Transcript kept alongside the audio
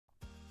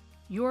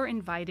You're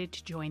invited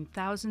to join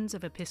thousands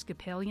of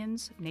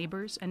Episcopalians,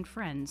 neighbors, and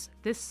friends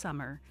this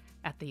summer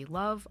at the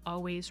Love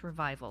Always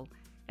Revival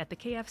at the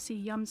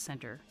KFC Yum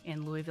Center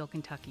in Louisville,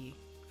 Kentucky.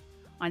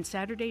 On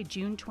Saturday,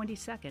 June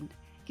 22nd,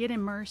 get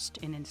immersed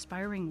in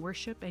inspiring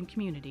worship and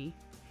community,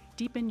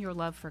 deepen your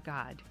love for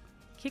God,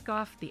 kick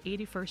off the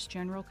 81st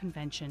General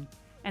Convention,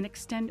 and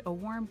extend a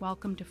warm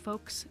welcome to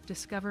folks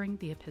discovering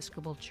the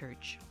Episcopal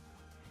Church.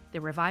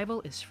 The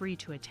revival is free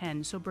to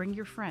attend, so bring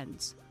your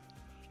friends.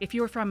 If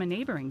you're from a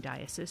neighboring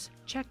diocese,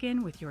 check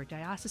in with your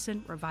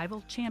diocesan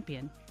revival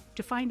champion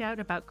to find out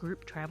about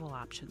group travel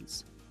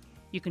options.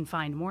 You can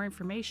find more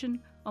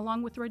information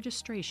along with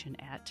registration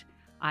at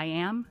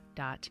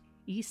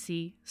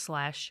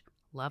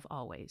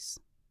iam.ec/lovealways.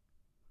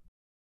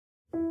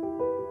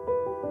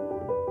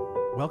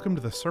 Welcome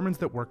to the Sermons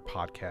That Work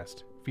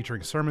podcast,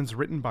 featuring sermons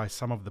written by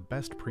some of the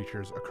best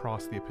preachers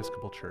across the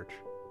Episcopal Church.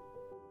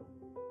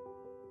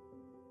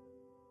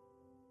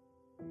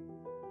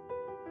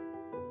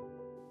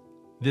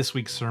 This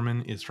week's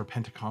sermon is for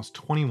Pentecost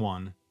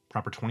 21,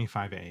 Proper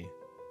 25a,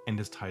 and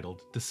is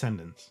titled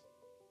Descendants.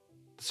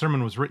 The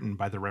sermon was written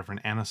by the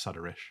Reverend Anna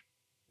Sutterish.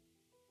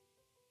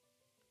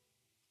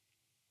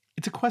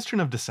 It's a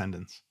question of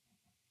descendants.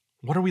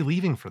 What are we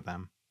leaving for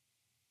them?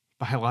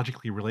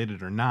 Biologically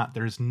related or not,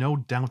 there is no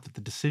doubt that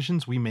the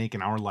decisions we make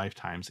in our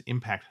lifetimes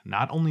impact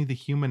not only the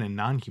human and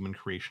non-human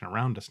creation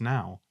around us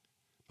now,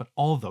 but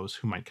all those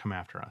who might come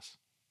after us.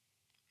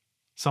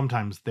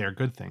 Sometimes they are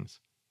good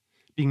things.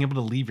 Being able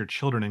to leave your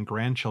children and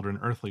grandchildren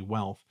earthly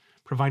wealth,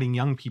 providing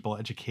young people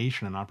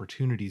education and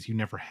opportunities you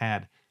never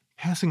had,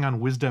 passing on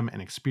wisdom and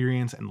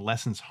experience and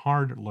lessons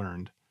hard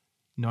learned,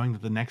 knowing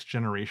that the next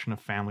generation of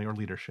family or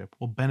leadership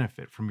will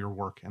benefit from your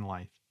work and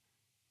life.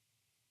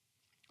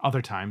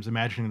 Other times,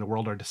 imagining the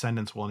world our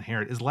descendants will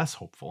inherit is less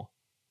hopeful.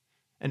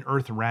 An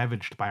earth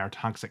ravaged by our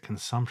toxic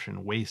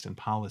consumption, waste, and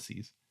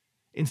policies.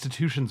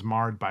 Institutions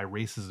marred by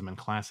racism and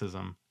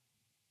classism.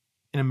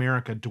 In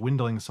America,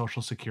 dwindling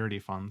social security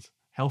funds.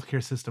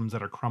 Healthcare systems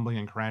that are crumbling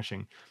and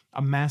crashing,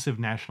 a massive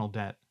national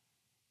debt,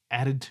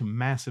 added to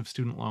massive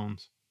student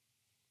loans.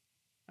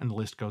 And the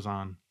list goes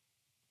on.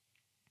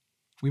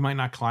 We might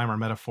not climb our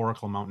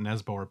metaphorical Mount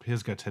Nesbo or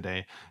Pisgah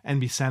today and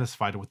be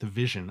satisfied with the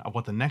vision of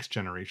what the next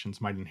generations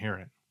might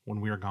inherit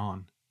when we are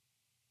gone.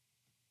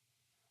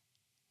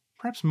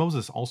 Perhaps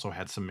Moses also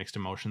had some mixed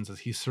emotions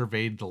as he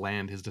surveyed the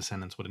land his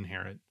descendants would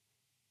inherit.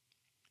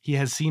 He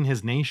has seen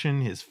his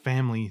nation, his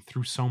family,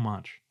 through so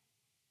much.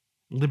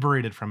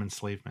 Liberated from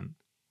enslavement,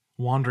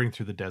 wandering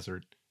through the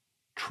desert,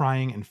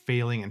 trying and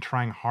failing and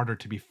trying harder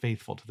to be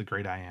faithful to the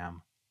great I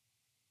Am.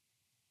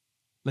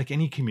 Like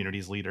any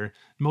community's leader,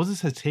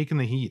 Moses has taken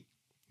the heat.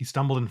 He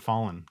stumbled and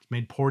fallen,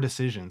 made poor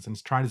decisions, and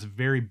has tried his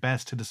very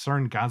best to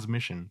discern God's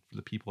mission for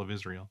the people of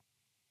Israel.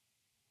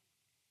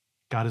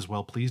 God is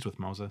well pleased with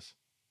Moses.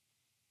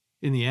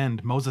 In the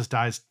end, Moses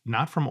dies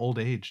not from old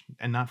age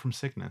and not from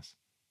sickness.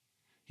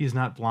 He is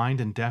not blind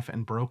and deaf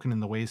and broken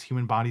in the ways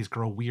human bodies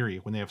grow weary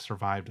when they have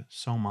survived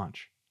so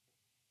much.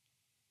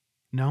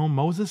 No,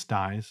 Moses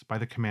dies by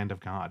the command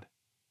of God,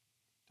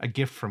 a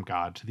gift from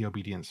God to the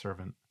obedient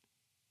servant.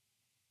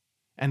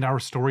 And our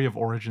story of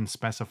origin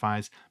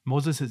specifies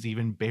Moses is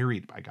even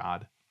buried by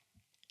God.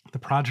 The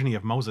progeny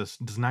of Moses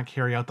does not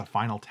carry out the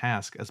final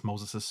task as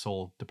Moses'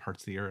 soul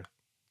departs the earth,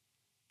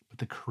 but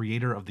the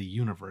creator of the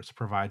universe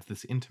provides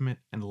this intimate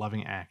and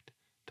loving act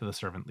to the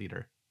servant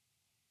leader.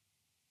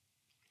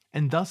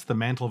 And thus the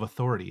mantle of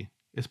authority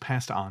is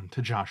passed on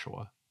to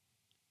Joshua.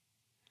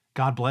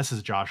 God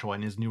blesses Joshua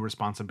in his new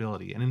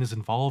responsibility and is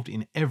involved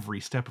in every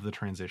step of the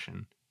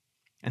transition.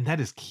 And that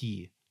is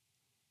key.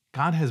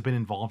 God has been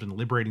involved in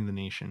liberating the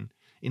nation,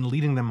 in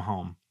leading them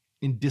home,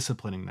 in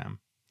disciplining them,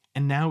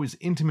 and now is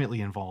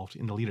intimately involved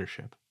in the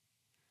leadership.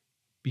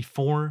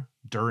 Before,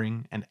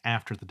 during, and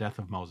after the death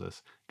of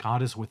Moses,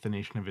 God is with the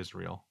nation of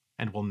Israel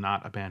and will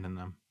not abandon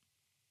them.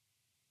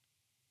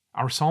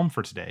 Our psalm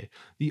for today,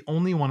 the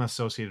only one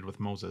associated with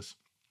Moses,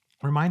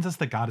 reminds us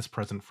that God is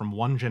present from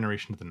one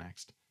generation to the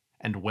next,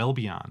 and well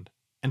beyond,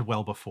 and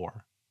well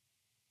before.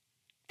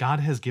 God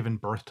has given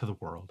birth to the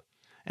world,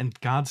 and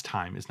God's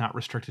time is not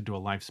restricted to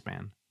a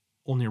lifespan,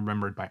 only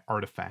remembered by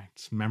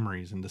artifacts,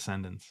 memories, and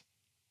descendants.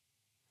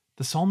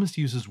 The psalmist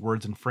uses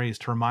words and phrase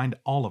to remind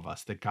all of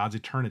us that God's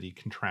eternity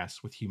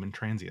contrasts with human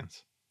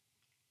transience.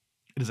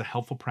 It is a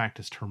helpful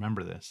practice to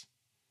remember this,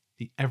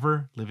 the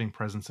ever-living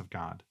presence of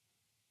God,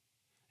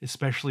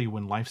 especially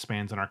when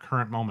lifespans in our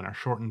current moment are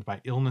shortened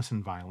by illness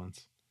and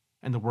violence,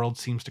 and the world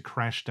seems to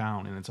crash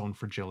down in its own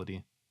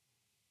fragility.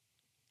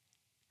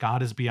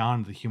 God is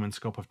beyond the human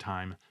scope of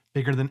time,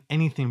 bigger than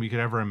anything we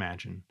could ever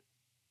imagine,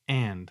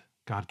 and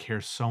God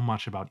cares so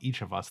much about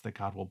each of us that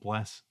God will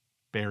bless,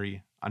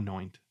 bury,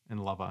 anoint,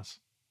 and love us.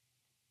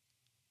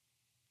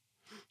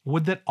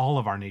 Would that all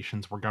of our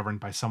nations were governed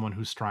by someone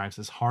who strives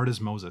as hard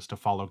as Moses to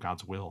follow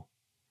God's will.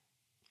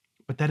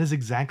 But that is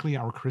exactly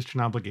our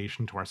Christian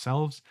obligation to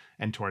ourselves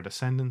and to our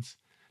descendants,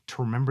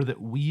 to remember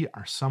that we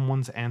are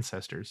someone's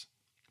ancestors,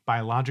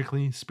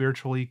 biologically,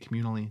 spiritually,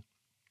 communally,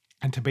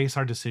 and to base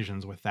our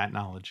decisions with that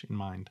knowledge in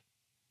mind.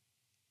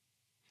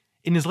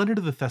 In his letter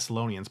to the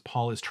Thessalonians,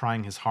 Paul is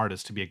trying his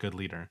hardest to be a good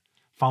leader,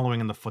 following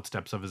in the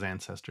footsteps of his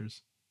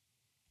ancestors.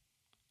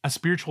 A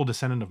spiritual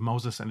descendant of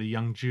Moses and a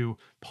young Jew,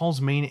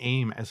 Paul's main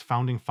aim as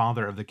founding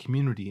father of the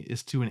community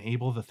is to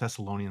enable the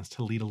Thessalonians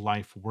to lead a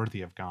life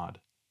worthy of God.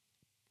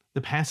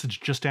 The passage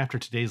just after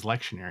today's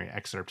lectionary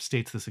excerpt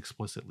states this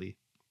explicitly.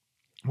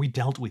 We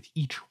dealt with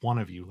each one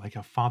of you like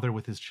a father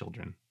with his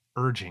children,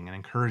 urging and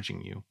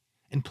encouraging you,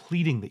 and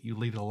pleading that you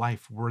lead a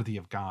life worthy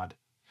of God,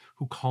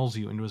 who calls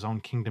you into his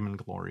own kingdom and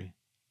glory.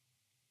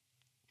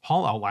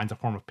 Paul outlines a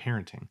form of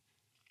parenting,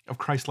 of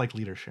Christ-like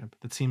leadership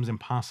that seems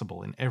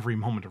impossible in every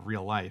moment of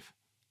real life.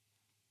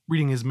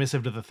 Reading his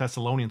missive to the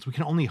Thessalonians, we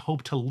can only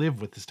hope to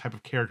live with this type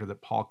of character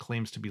that Paul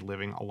claims to be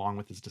living along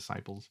with his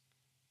disciples.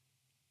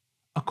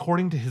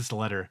 According to his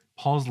letter,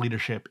 Paul's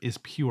leadership is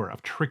pure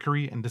of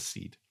trickery and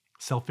deceit,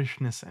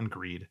 selfishness and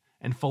greed,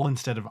 and full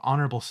instead of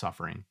honorable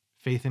suffering,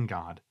 faith in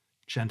God,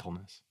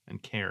 gentleness,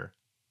 and care.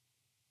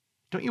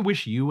 Don't you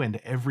wish you and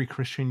every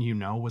Christian you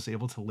know was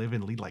able to live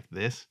and lead like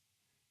this?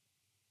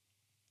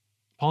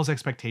 Paul's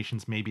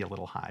expectations may be a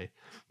little high,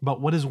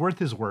 but what is worth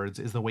his words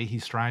is the way he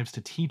strives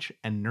to teach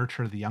and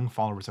nurture the young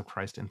followers of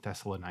Christ in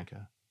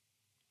Thessalonica.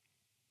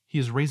 He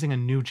is raising a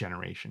new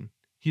generation.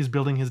 He is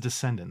building his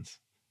descendants,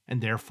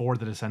 and therefore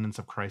the descendants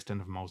of Christ and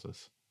of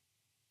Moses.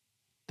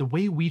 The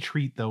way we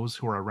treat those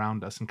who are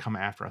around us and come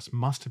after us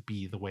must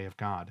be the way of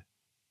God.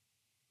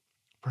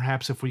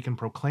 Perhaps if we can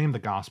proclaim the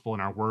gospel in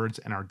our words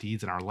and our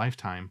deeds in our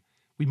lifetime,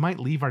 we might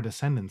leave our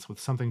descendants with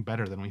something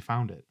better than we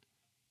found it.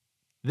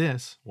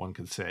 This, one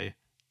could say,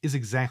 is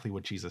exactly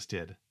what Jesus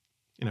did,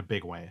 in a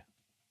big way.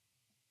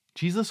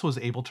 Jesus was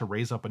able to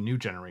raise up a new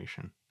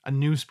generation, a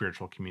new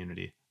spiritual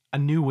community, a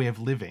new way of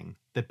living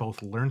that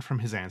both learned from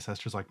his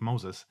ancestors like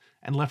Moses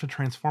and left a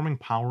transforming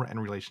power and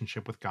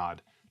relationship with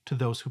God to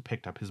those who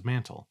picked up his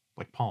mantle,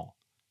 like Paul.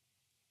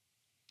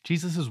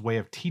 Jesus' way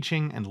of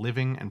teaching and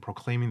living and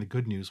proclaiming the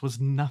good news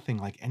was nothing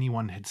like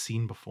anyone had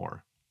seen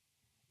before.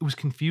 It was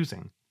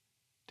confusing,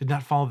 did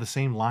not follow the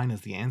same line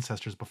as the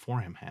ancestors before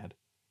him had.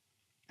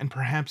 And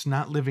perhaps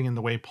not living in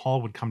the way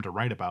Paul would come to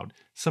write about,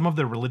 some of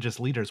the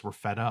religious leaders were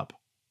fed up.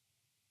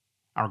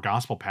 Our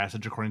gospel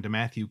passage, according to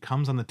Matthew,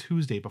 comes on the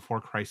Tuesday before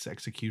Christ's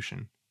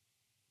execution.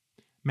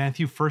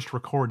 Matthew first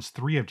records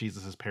 3 of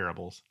Jesus'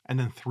 parables, and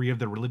then 3 of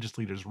the religious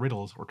leaders'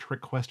 riddles or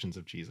trick questions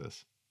of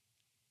Jesus.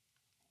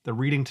 The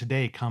reading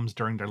today comes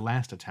during their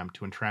last attempt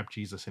to entrap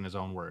Jesus in his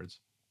own words.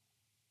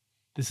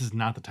 This is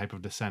not the type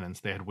of descendants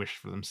they had wished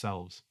for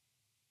themselves.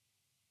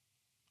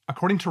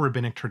 According to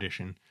rabbinic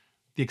tradition,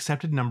 the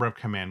accepted number of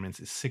commandments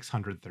is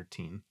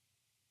 613.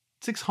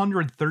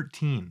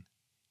 613!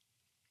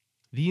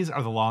 These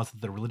are the laws that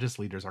the religious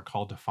leaders are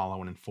called to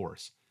follow and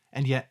enforce,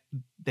 and yet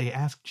they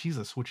ask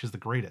Jesus which is the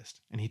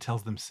greatest, and he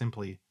tells them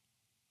simply,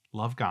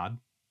 love God,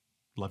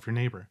 love your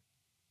neighbor.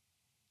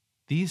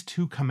 These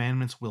 2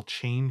 commandments will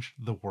change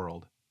the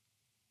world.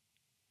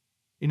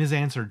 In his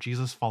answer,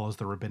 Jesus follows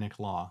the rabbinic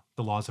law,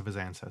 the laws of his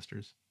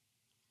ancestors.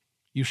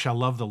 You shall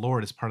love the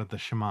Lord as part of the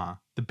Shema,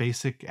 the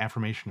basic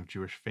affirmation of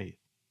Jewish faith.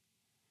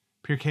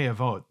 Pirkei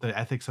Avot, the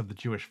ethics of the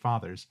Jewish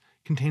fathers,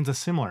 contains a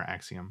similar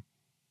axiom.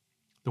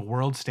 The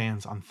world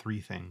stands on 3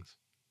 things: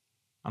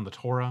 on the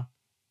Torah,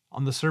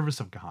 on the service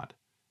of God,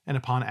 and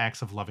upon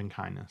acts of loving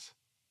kindness.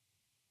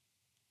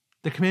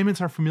 The commandments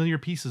are familiar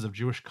pieces of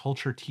Jewish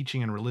culture,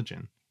 teaching, and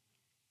religion,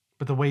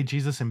 but the way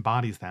Jesus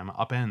embodies them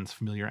upends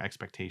familiar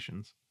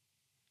expectations.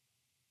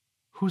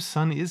 Whose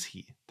son is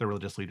he? The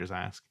religious leaders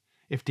ask.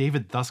 If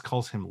David thus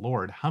calls him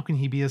Lord, how can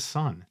he be his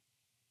son?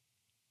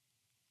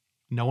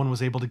 No one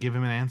was able to give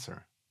him an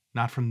answer.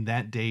 Not from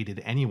that day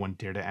did anyone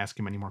dare to ask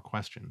him any more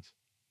questions.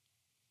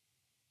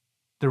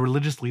 The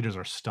religious leaders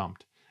are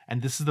stumped,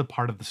 and this is the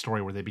part of the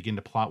story where they begin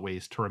to plot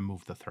ways to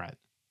remove the threat.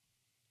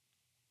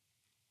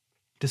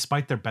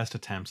 Despite their best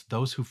attempts,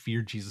 those who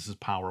feared Jesus'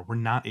 power were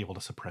not able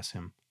to suppress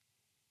him.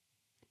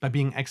 By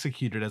being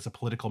executed as a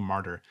political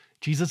martyr,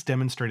 Jesus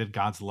demonstrated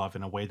God's love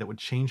in a way that would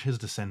change his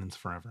descendants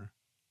forever.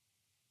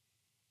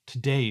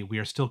 Today, we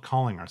are still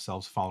calling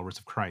ourselves followers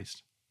of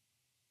Christ.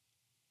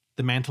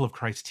 The mantle of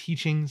Christ's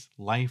teachings,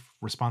 life,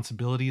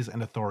 responsibilities,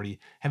 and authority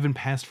have been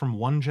passed from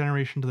one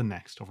generation to the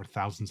next over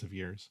thousands of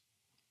years.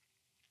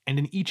 And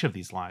in each of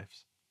these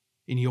lives,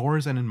 in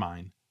yours and in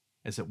mine,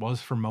 as it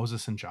was for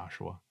Moses and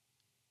Joshua,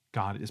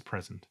 God is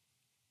present,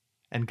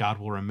 and God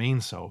will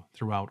remain so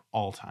throughout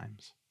all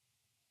times.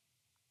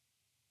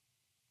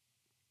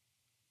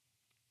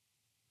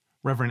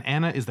 Reverend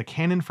Anna is the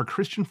canon for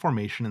Christian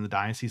formation in the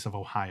Diocese of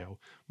Ohio,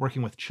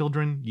 working with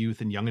children, youth,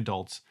 and young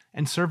adults,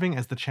 and serving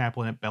as the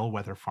chaplain at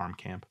Bellwether Farm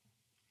Camp.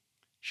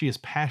 She is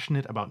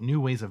passionate about new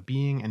ways of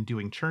being and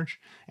doing church,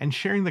 and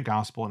sharing the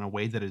gospel in a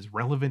way that is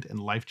relevant and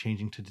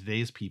life-changing to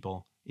today's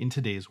people in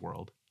today's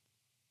world.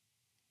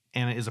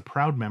 Anna is a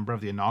proud member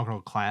of the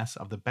inaugural class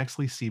of the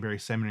Bexley-Seabury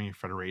Seminary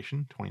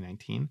Federation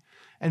 2019,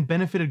 and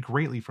benefited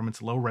greatly from its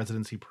low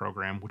residency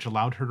program, which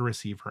allowed her to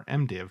receive her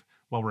MDiv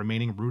while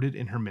remaining rooted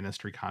in her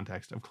ministry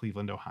context of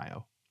Cleveland,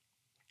 Ohio.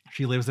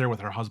 She lives there with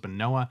her husband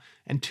Noah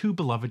and 2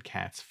 beloved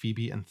cats,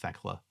 Phoebe and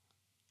Thekla.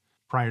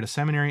 Prior to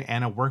seminary,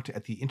 Anna worked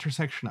at the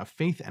intersection of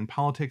faith and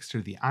politics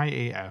through the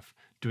IAF,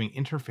 doing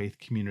interfaith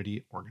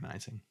community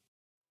organizing.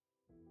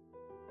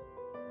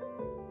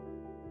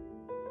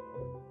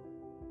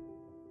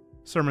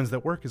 Sermons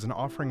That Work is an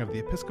offering of the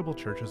Episcopal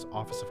Church's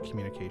Office of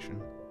Communication.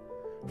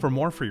 For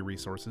more free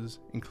resources,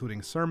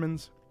 including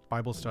sermons,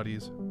 Bible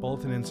studies,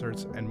 bulletin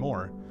inserts, and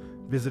more,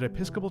 visit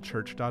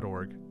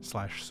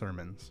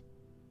episcopalchurch.org/sermons.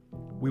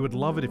 We would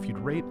love it if you'd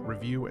rate,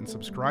 review, and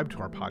subscribe to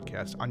our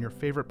podcast on your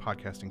favorite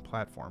podcasting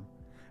platform.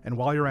 And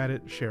while you're at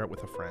it, share it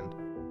with a friend.